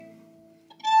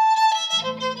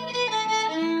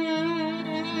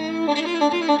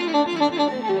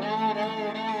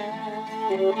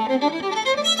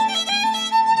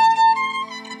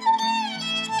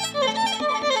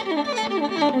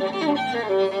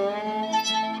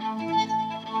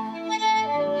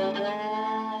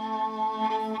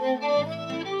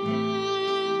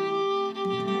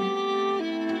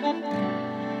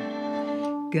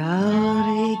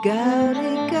Gauri,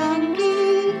 Gauri, Gange,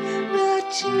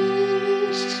 Rajeshvari.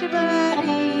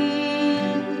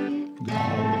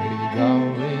 Gauri,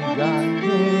 Gauri,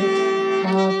 Gange,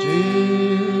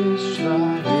 Rajeshvari.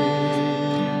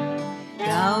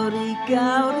 Gauri,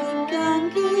 Gauri,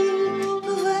 Gange,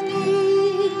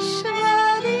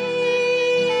 Vishnukami.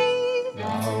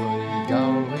 Gauri,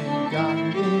 Gauri,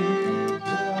 Gange,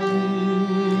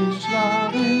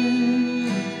 Rajeshvari.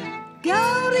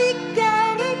 Gauri,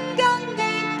 Gauri,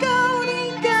 Gange, Gauri,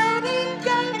 Gauri,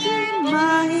 Gange,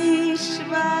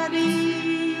 Maheshwari.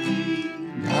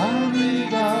 Gauri,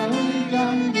 Gauri,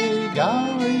 Gange,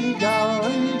 Gauri,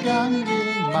 Gauri, Gange,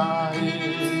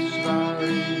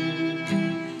 Maheshwari.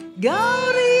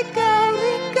 Gauri,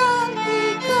 Gauri, Gange,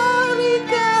 Gauri,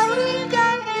 Gauri,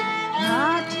 Gange,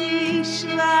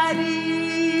 Rajeshvari.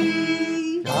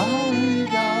 Gauri,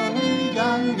 Gauri,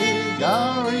 Gange,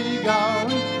 Gauri,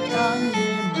 Gauri, Gange,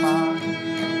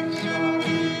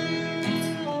 Maheshwari.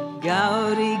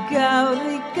 Gauri,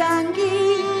 Gauri, Gange,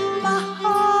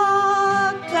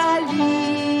 Mahakali.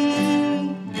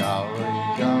 Gauri,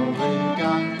 Gauri,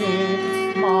 Gange,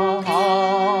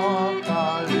 Mahakali.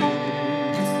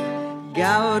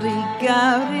 Gauri,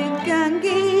 Gauri,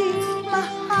 Gange,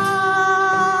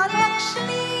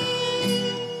 Mahalakshmi.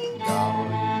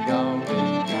 Gauri, Gauri,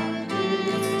 Gange,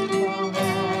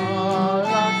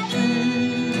 Mahalakshmi.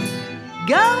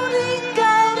 Gauri,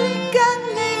 Gauri,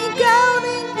 Gange,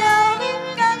 Gauri, Gauri,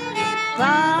 Gange,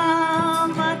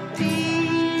 Parvati.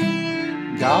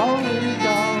 Gauri,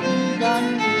 Gauri,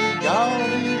 Gange,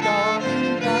 Gauri, Gauri,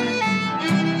 Gange.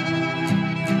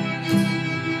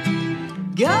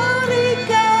 Gauri,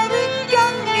 Gauri,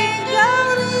 Gange,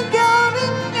 Gauri, Gauri,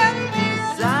 Gange,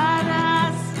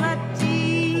 Saraswati.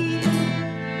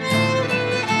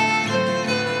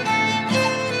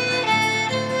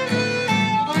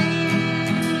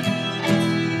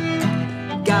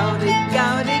 Gauri,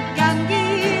 Gauri, Gange,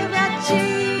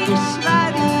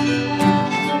 Rajeshvari.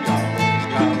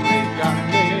 Gauri,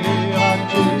 Gange,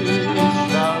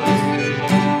 Rajeshvari.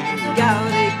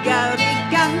 Gauri, Gauri,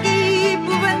 Gange,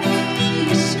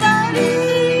 Bhuvaneshwari.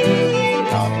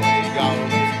 Gauri,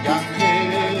 Gauri, Gange,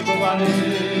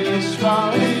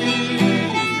 Bhuvaneshwari.